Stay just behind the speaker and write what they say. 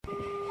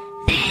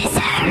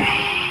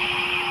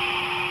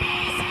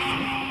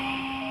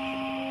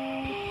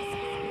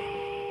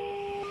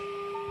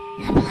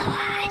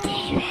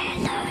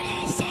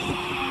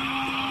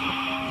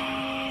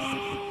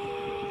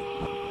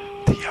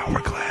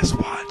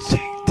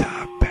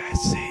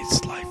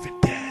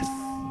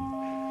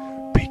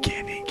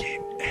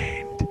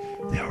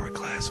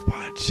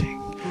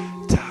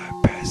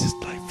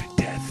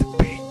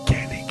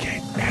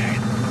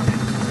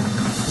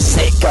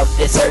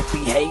this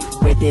earthly hate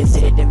with its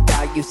hidden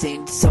values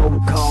and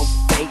so-called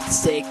fate.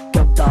 Sick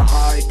of the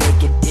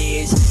heartache and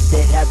tears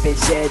that have been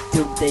shed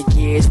through the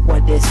years.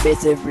 What is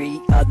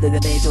misery other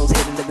than angels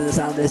hidden in the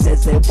silence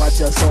as they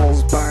watch our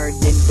souls burn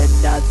into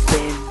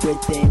nothing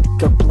within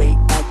complete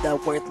utter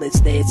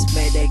worthlessness?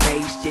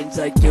 Medications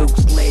are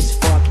useless.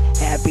 Fuck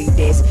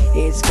happiness,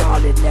 it's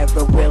gone and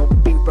never will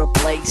be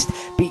replaced,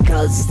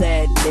 because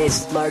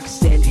sadness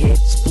lurks in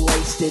its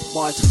place. It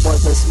once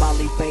was a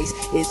smiley face,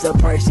 it's a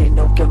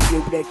personal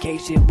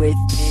communication with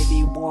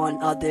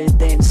anyone other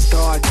than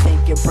scarred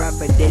thinking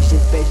premonitions,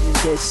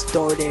 visions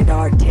distorted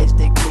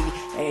artistically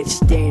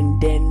etched in,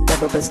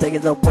 never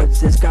mistaken the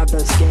words describe the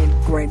skin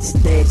grin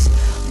stitch,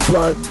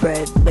 blood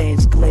red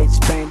lens glitch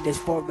bandage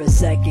for a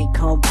second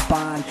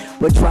combined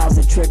with trials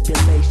and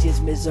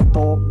tribulations,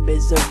 miserable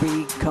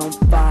misery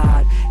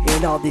confined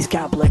in all these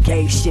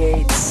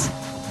complications.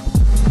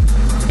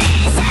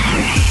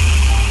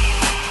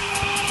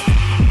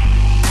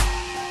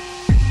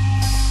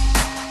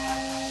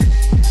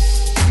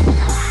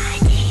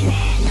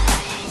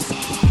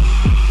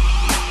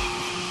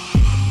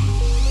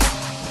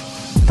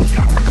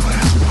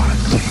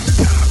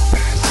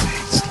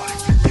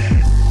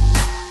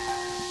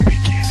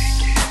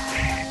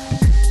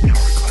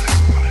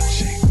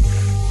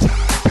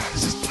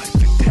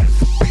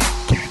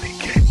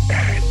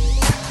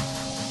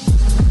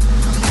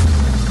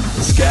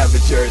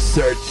 Scavengers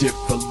searching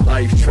for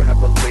life,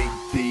 traveling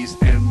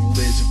these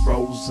endless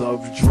roads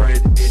of dread.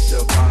 It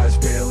defies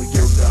failure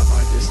to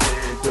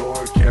understand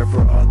or care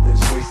for others.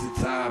 Wasted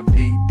time,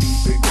 knee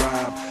deep in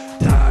crime.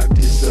 Time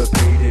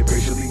dissipated,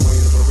 patiently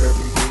waiting for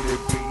every day to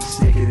be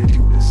sinking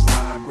into this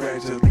time.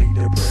 Gradually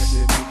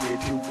depressing me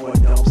into a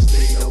dumb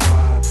state of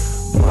mind.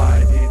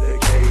 Blind in a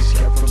cage,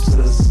 kept from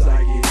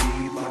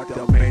society, locked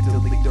up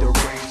mentally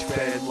deranged.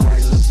 Fed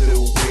lies are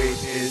still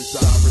witness.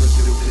 I'm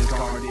residue this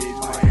carnage.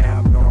 My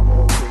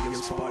abnormal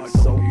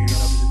so you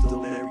know,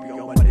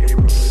 delirium, my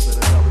neighborhood is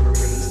another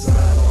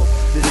asylum.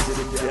 This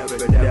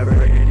is a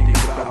never ending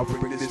about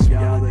bringing this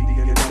reality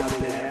and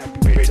nothing happy.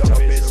 Bitch,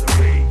 I'm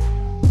misery.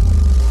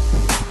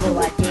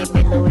 Blue-eyed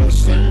demon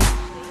lunacy.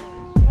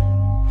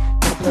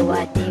 The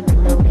blue-eyed demon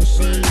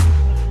lunacy.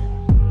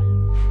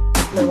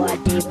 The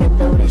blue-eyed demon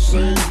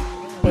lunacy.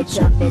 Bitch,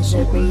 I'm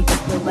misery. The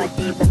blue-eyed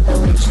demon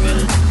lunacy.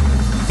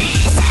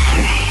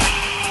 Misery.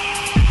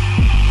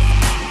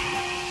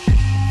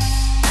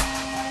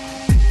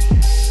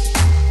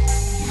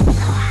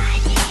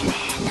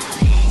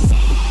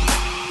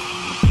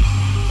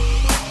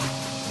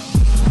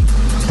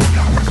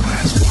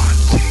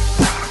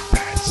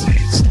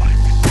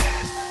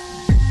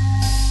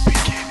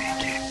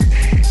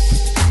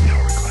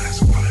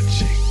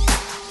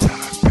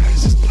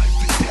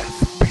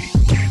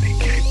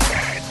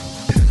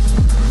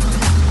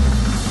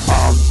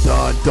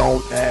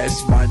 Don't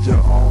ask, mind your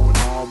own.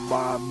 On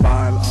my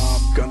mind,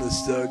 I'm gonna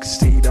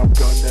succeed. I'm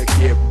gonna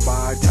get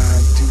my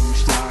time to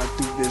shine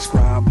through this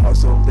crime.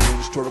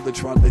 Hustling, struggling,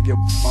 trying to get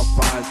my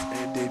fines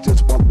ended.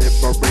 Just want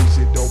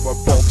liberation over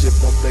bullshit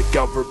from the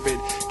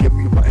government. Give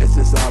me my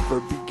SSI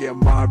for being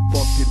my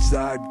fucking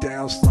side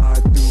down.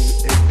 Slide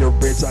through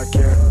ignorance. I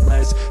care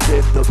less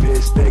than the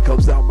piss that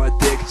comes out my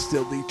dick.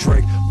 Silly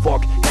trick,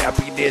 fuck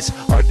happiness.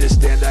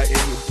 Understand I ain't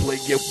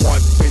playing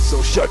one bit,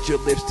 so shut your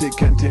lips to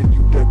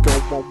continue to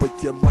go on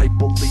with your life,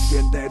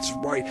 believing that's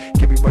right.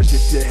 Give me my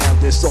shit to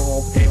have this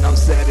all, and I'm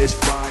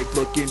satisfied.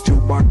 Look into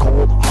my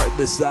cold,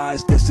 heartless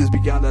eyes. This is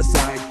beyond a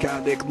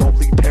psychotic,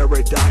 lonely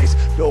paradise.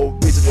 No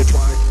reason to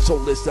try,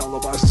 soulless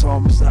alibi.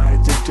 Some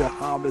sides into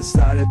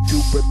homicide and to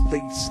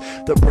release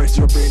the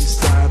pressure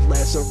inside.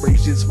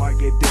 Lacerations, my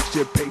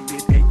addiction,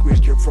 painted anguish.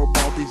 Cure from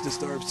all these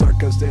disturbed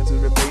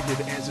circumstances,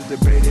 related answers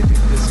debated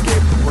in this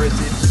scared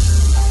prison.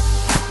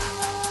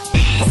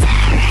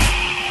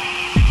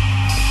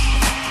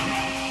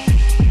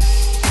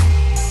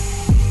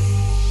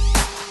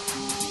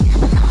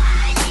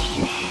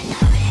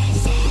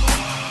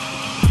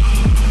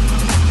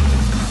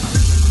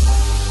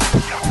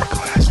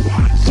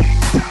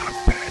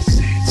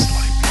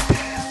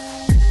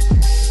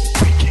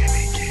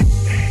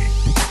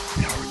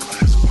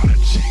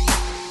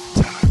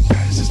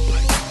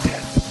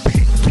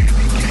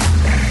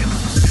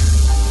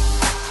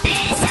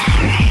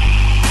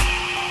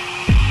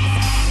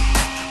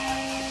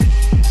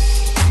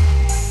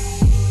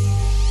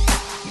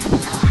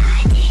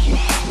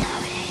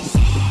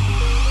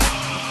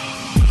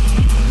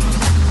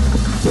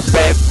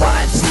 Red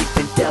wine,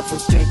 sleeping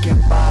devils, drinking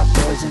my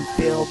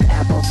poison-filled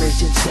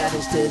apparition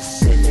shadows,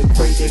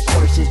 disintegrated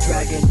corpses,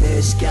 dragging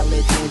their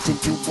skeletons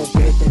into a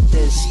rhythm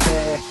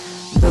despair.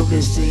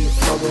 Lunacy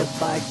flowing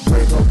like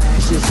brittle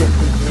ashes in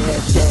the air.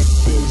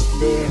 Death is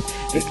near,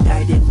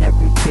 igniting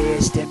every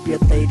fear,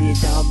 stimulated,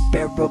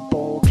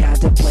 unbearable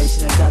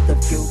contemplation, another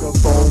funeral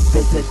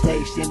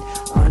visitation.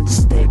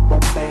 Unstable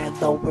man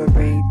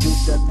lowering to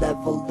the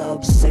level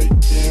of Satan.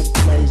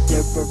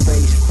 Pleasure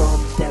erased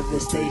from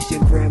devastation,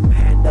 grim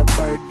hand of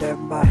murder.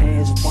 My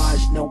hands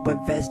wash, no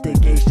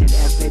investigation,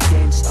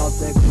 evidence of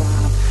the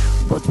crime.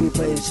 Supposed to be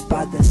placed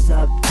by the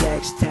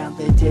subtext,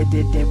 talented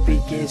and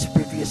biggest,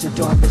 previous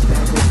enormous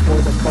values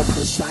for the moment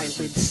of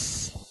silence.